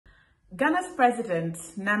Ghana's president,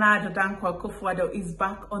 Nana Addo Dankwa Akufo-Addo, is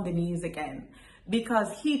back on the news again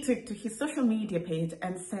because he took to his social media page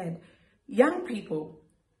and said, young people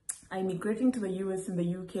are immigrating to the US and the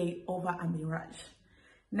UK over a mirage.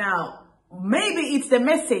 Now, maybe it's the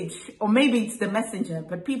message or maybe it's the messenger,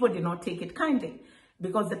 but people did not take it kindly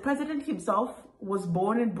because the president himself was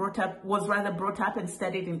brought up and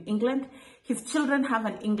studied in England. His children have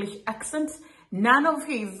an English accent. None of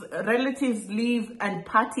his relatives live and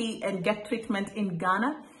party and get treatment in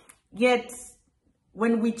Ghana. Yet,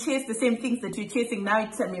 when we chase the same things that you're chasing now,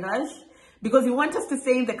 it's a mirage. Because you want us to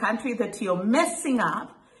say in the country that you're messing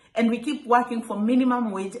up and we keep working for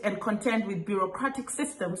minimum wage and content with bureaucratic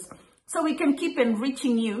systems so we can keep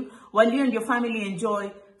enriching you while you and your family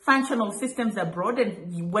enjoy functional systems abroad.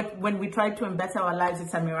 And when we try to embed our lives,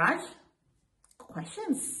 it's a mirage.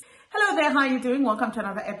 Questions. Hello there, how are you doing? Welcome to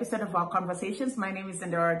another episode of our conversations. My name is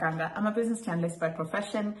Diaspora Ganga. I'm a business journalist by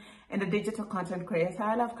profession and a digital content creator.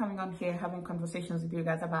 I love coming on here, having conversations with you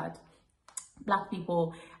guys about Black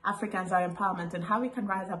people, Africans, our empowerment, and how we can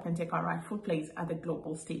rise up and take our rightful place at the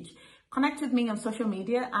global stage. Connect with me on social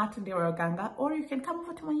media at Diaspora Ganga, or you can come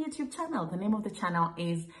over to my YouTube channel. The name of the channel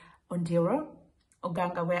is Diaspora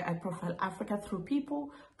Oganga, where I profile Africa through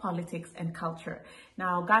people, politics, and culture.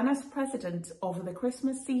 Now, Ghana's president over the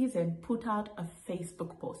Christmas season put out a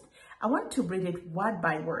Facebook post. I want to read it word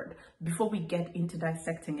by word before we get into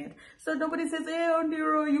dissecting it. So nobody says, hey,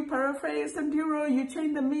 Ondiro, you paraphrase, Ondiro, you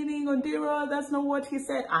change the meaning, Ondiro, that's not what he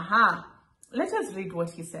said. Aha. Let us read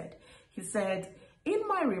what he said. He said, in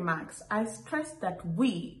my remarks, I stressed that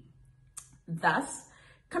we, thus,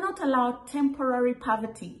 cannot allow temporary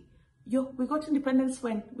poverty. We got independence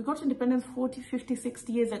when? We got independence 40, 50,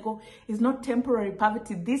 60 years ago. It's not temporary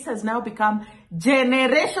poverty. This has now become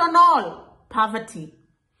generational poverty.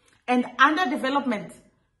 And underdevelopment,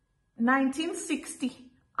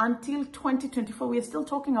 1960 until 2024, we're still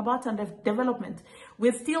talking about underdevelopment.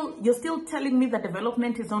 You're still telling me that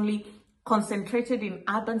development is only concentrated in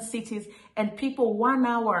urban cities and people 1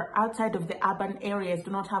 hour outside of the urban areas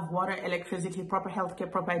do not have water, electricity, proper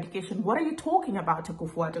healthcare, proper education. What are you talking about,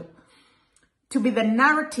 Akufo-Addo? To be the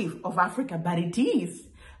narrative of Africa, but it is.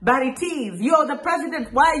 But it is. You're the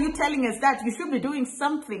president. Why are you telling us that? You should be doing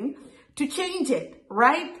something to change it,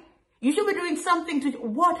 right? You should be doing something to...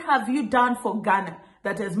 What have you done for Ghana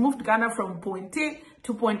that has moved Ghana from point A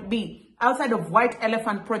to point B? Outside of white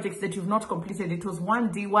elephant projects that you've not completed, it was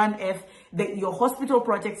 1D, 1F. Your hospital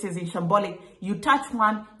projects is in Shambolic. You touch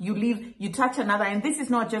one, you leave, you touch another. And this is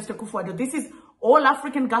not just Akufo-Addo. This is all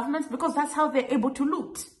African governments because that's how they're able to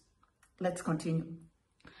loot. Let's continue.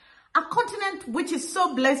 A continent which is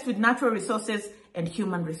so blessed with natural resources and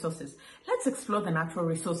human resources. Let's explore the natural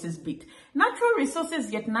resources bit. Natural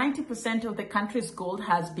resources, yet 90% of the country's gold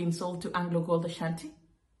has been sold to Anglo Gold Ashanti.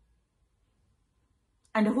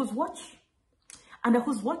 Under whose watch? Under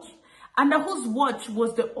whose watch? Under whose watch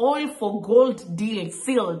was the oil for gold deal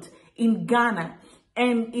sealed in Ghana?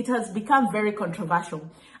 And it has become very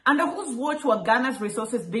controversial. Under whose watch were Ghana's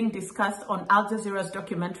resources being discussed on Al Jazeera's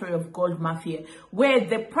documentary of Gold Mafia, where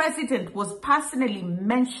the president was personally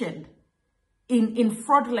mentioned in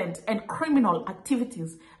fraudulent and criminal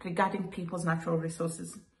activities regarding people's natural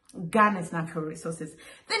resources, Ghana's natural resources.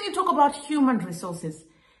 Then you talk about human resources.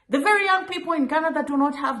 The very young people in Ghana that do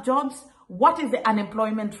not have jobs, what is the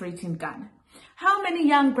unemployment rate in Ghana? How many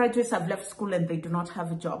young graduates have left school and they do not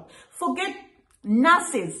have a job? Forget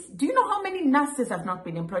nurses. Do you know how many nurses have not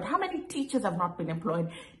been employed? How many teachers have not been employed?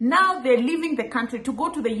 Now they're leaving the country to go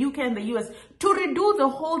to the UK and the US to redo the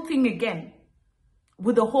whole thing again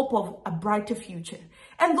with the hope of a brighter future.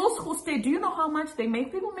 And those who stay, do you know how much they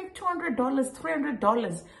make? People make $200,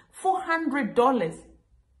 $300, $400,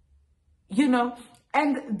 you know.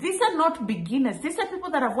 And these are not beginners. These are people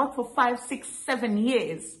that have worked for 5, 6, 7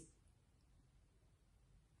 years.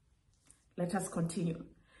 Let us continue.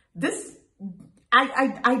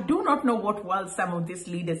 I do not know what world some of these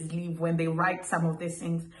leaders live when they write some of these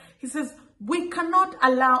things. He says, we cannot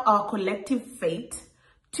allow our collective fate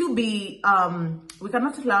to be,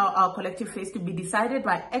 decided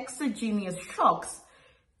by exogenous shocks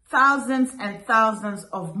thousands and thousands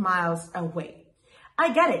of miles away.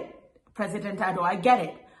 I get it, President Addo, I get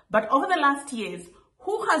it. But over the last years,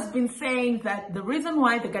 who has been saying that the reason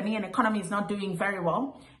why the Ghanaian economy is not doing very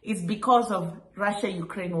well is because of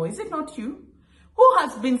Russia-Ukraine war? Is it not you? Who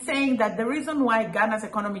has been saying that the reason why Ghana's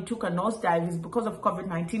economy took a nosedive is because of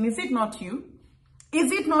COVID-19? Is it not you?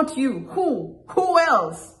 Is it not you? Who? Who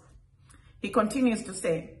else? He continues to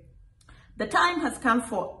say, the time has come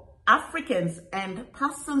for Africans and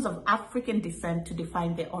persons of African descent to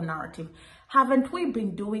define their own narrative. Haven't we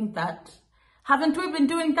been doing that? Haven't we been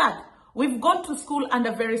doing that? We've gone to school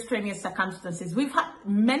under very strenuous circumstances.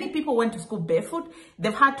 Many people went to school barefoot.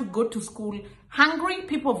 They've had to go to school hungry.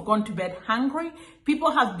 People have gone to bed hungry.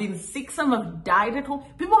 People have been sick. Some have died at home.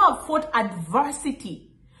 People have fought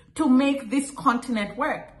adversity to make this continent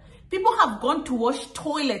work. People have gone to wash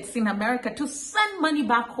toilets in America to send money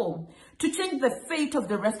back home to change the fate of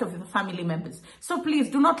the rest of the family members. So please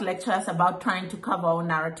do not lecture us about trying to cover our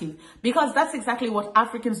narrative, because that's exactly what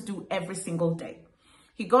Africans do every single day.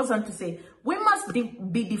 He goes on to say, we must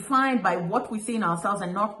be defined by what we see in ourselves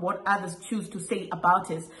and not what others choose to say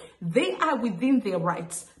about us. They are within their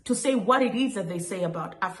rights to say what it is that they say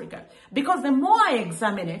about Africa. Because the more I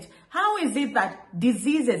examine it, how is it that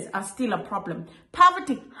diseases are still a problem?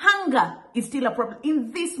 Poverty, hunger is still a problem.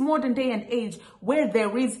 In this modern day and age where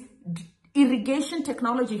there is irrigation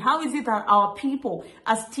technology, how is it that our people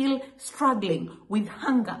are still struggling with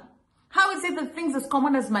hunger? How is it that things as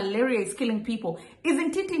common as malaria is killing people?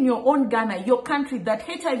 Isn't it in your own Ghana, your country, that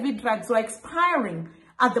HIV drugs were expiring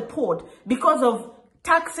at the port because of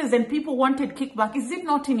taxes and people wanted kickback? Is it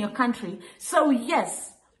not in your country? So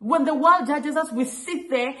yes, when the world judges us, we sit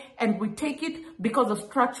there and we take it because of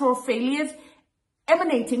structural failures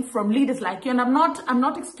emanating from leaders like you. And I'm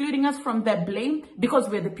not excluding us from their blame, because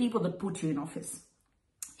we're the people that put you in office.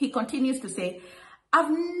 He continues to say,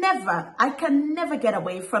 I can never get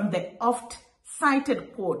away from the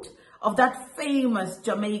oft-cited quote of that famous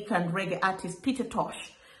Jamaican reggae artist, Peter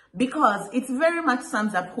Tosh, because it very much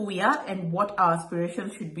sums up who we are and what our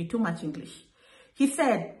aspirations should be. Too much English. He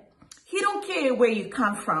said, he don't care where you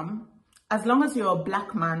come from, as long as you're a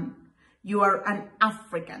black man, you are an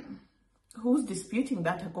African. Who's disputing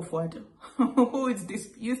that, Akufo-Addo? Who is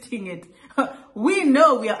disputing it? We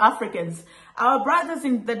know we are Africans. Our brothers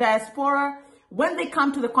in the diaspora, when they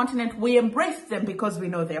come to the continent, we embrace them because we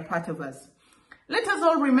know they're part of us. Let us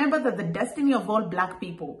all remember that the destiny of all black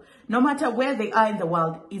people, no matter where they are in the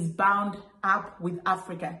world, is bound up with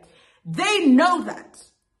Africa. They know that.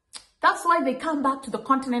 That's why they come back to the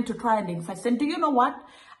continent to try and invest. And do you know what?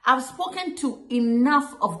 I've spoken to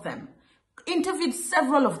enough of them, interviewed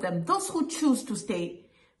several of them. Those who choose to stay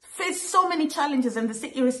face so many challenges, and they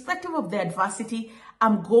say, irrespective of their adversity,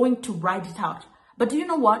 I'm going to ride it out. But do you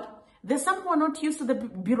know what? There's some who are not used to the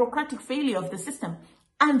bureaucratic failure of the system,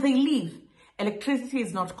 and they leave. Electricity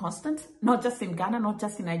is not constant, not just in Ghana, not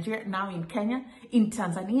just in Nigeria, now in Kenya, in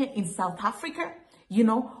Tanzania, in South Africa. You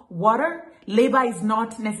know, water, labor is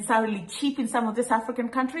not necessarily cheap in some of these African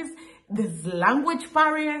countries. There's language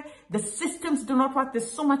barrier, the systems do not work,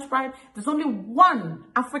 there's so much pride. There's only one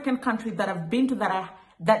African country that I've been to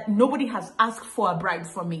that nobody has asked for a bribe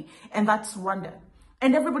from me, and that's Rwanda.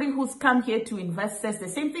 And everybody who's come here to invest says the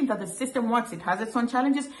same thing, that the system works. It has its own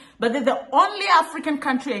challenges, but they're the only African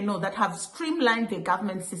country I know that have streamlined their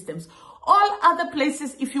government systems. All other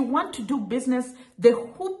places, if you want to do business, the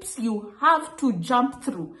hoops you have to jump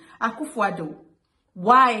through. Akufo-Addo,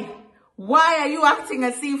 why are you acting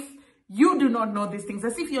as if you do not know these things,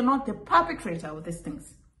 as if you're not the perpetrator of these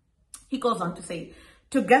things? He goes on to say,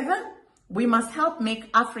 together, we must help make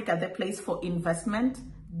Africa the place for investment,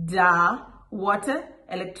 water,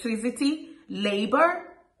 electricity, labor,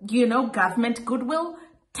 government goodwill,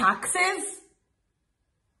 taxes.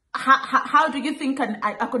 How do you think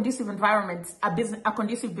a conducive environment, a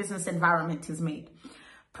conducive business environment is made?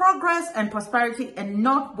 Progress and prosperity, and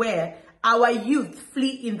not where our youth flee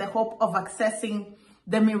in the hope of accessing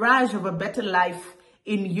the mirage of a better life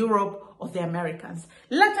in Europe or the Americans.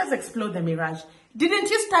 Let us explore the mirage. Didn't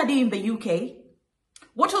you study in the UK?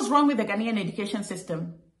 What was wrong with the Ghanaian education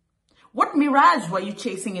system? What mirage were you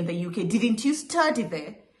chasing in the UK? Didn't you study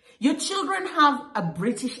there? Your children have a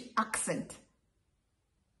British accent.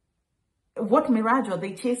 What mirage are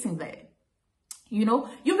they chasing there? You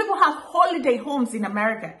people have holiday homes in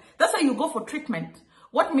America. That's why you go for treatment.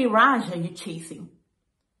 What mirage are you chasing?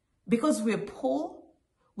 Because we're poor,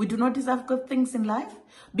 we do not deserve good things in life?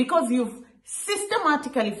 Because you've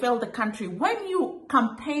systematically failed the country. When you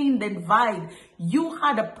campaigned and vied, you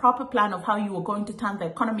had a proper plan of how you were going to turn the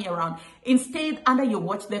economy around. Instead, under your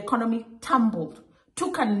watch, the economy tumbled,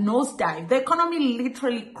 took a nosedive. The economy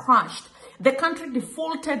literally crashed. The country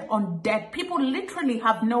defaulted on debt. People literally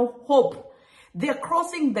have no hope. They're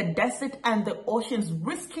crossing the desert and the oceans,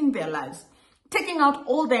 risking their lives, taking out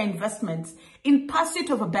all their investments in pursuit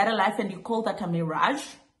of a better life, and you call that a mirage?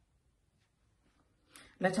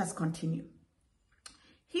 Let us continue.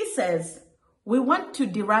 He says, we want to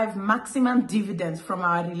derive maximum dividends from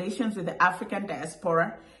our relations with the African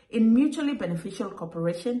diaspora in mutually beneficial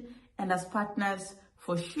cooperation and as partners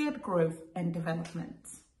for shared growth and development.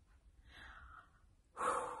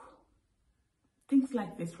 Things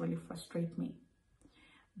like this really frustrate me.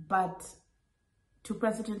 But to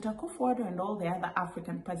President Akufo-Addo and all the other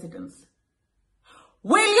African presidents,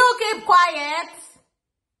 will you keep quiet?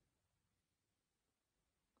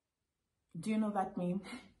 Do you know that meme?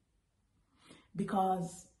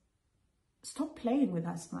 Because stop playing with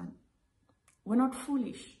us, man. We're not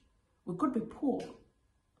foolish. We could be poor,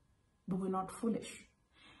 but we're not foolish.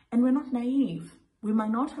 And we're not naive. We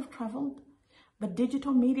might not have traveled, but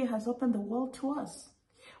digital media has opened the world to us.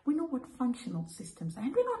 We know what functional systems are,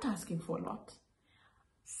 and we're not asking for a lot.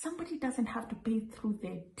 Somebody doesn't have to pay through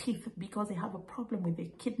their teeth because they have a problem with their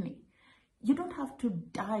kidney. You don't have to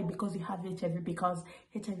die because you have HIV, because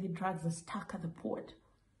HIV drugs are stuck at the port.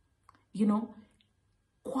 You know,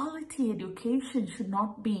 quality education should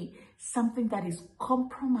not be something that is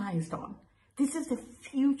compromised on. This is the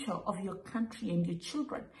future of your country and your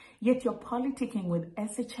children, yet you're politicking with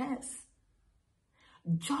SHS.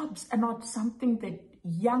 Jobs are not something that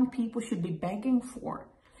young people should be begging for.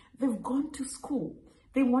 They've gone to school.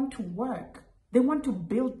 They want to work. They want to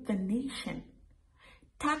build the nation.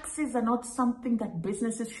 Taxes are not something that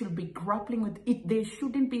businesses should be grappling with. There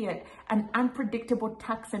shouldn't be an unpredictable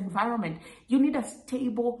tax environment. You need a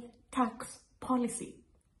stable tax policy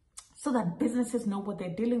so that businesses know what they're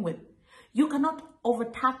dealing with. You cannot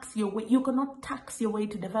overtax your way. You cannot tax your way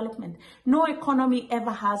to development. No economy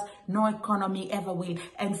ever has, no economy ever will,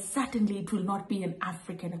 and certainly it will not be an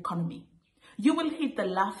African economy. You will hit the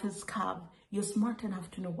laughers curve. You're smart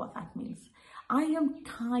enough to know what that means. I am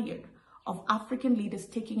tired of African leaders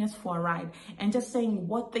taking us for a ride and just saying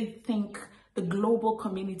what they think the global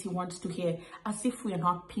community wants to hear, as if we are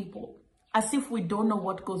not people, as if we don't know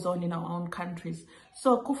what goes on in our own countries.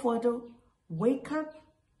 So Akufo-Addo, wake up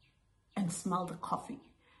and smell the coffee,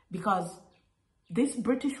 because this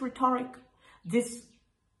British rhetoric, this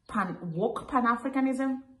woke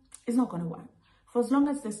Pan-Africanism is not going to work. For as long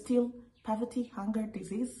as there's still poverty, hunger,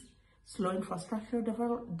 disease, slow infrastructure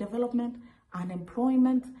development,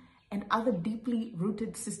 unemployment, and other deeply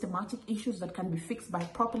rooted systematic issues that can be fixed by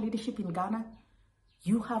proper leadership in Ghana,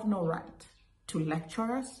 you have no right to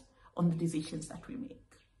lecture us on the decisions that we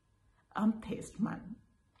make. I'm pissed, man.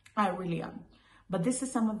 I really am. But this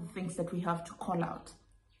is some of the things that we have to call out,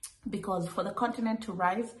 because for the continent to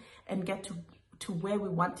rise and get to where we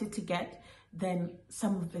want it to get, then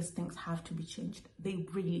some of these things have to be changed. They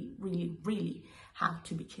really, really, really have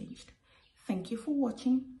to be changed. Thank you for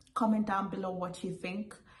watching. Comment down below what you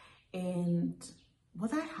think. And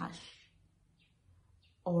was I harsh?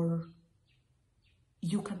 Or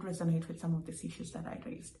you can resonate with some of these issues that I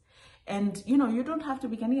raised. And, you know, you don't have to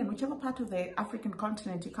be Ghanaian. Whichever part of the African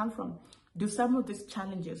continent you come from, do some of these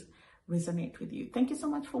challenges resonate with you? Thank you so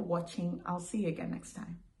much for watching. I'll see you again next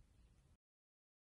time.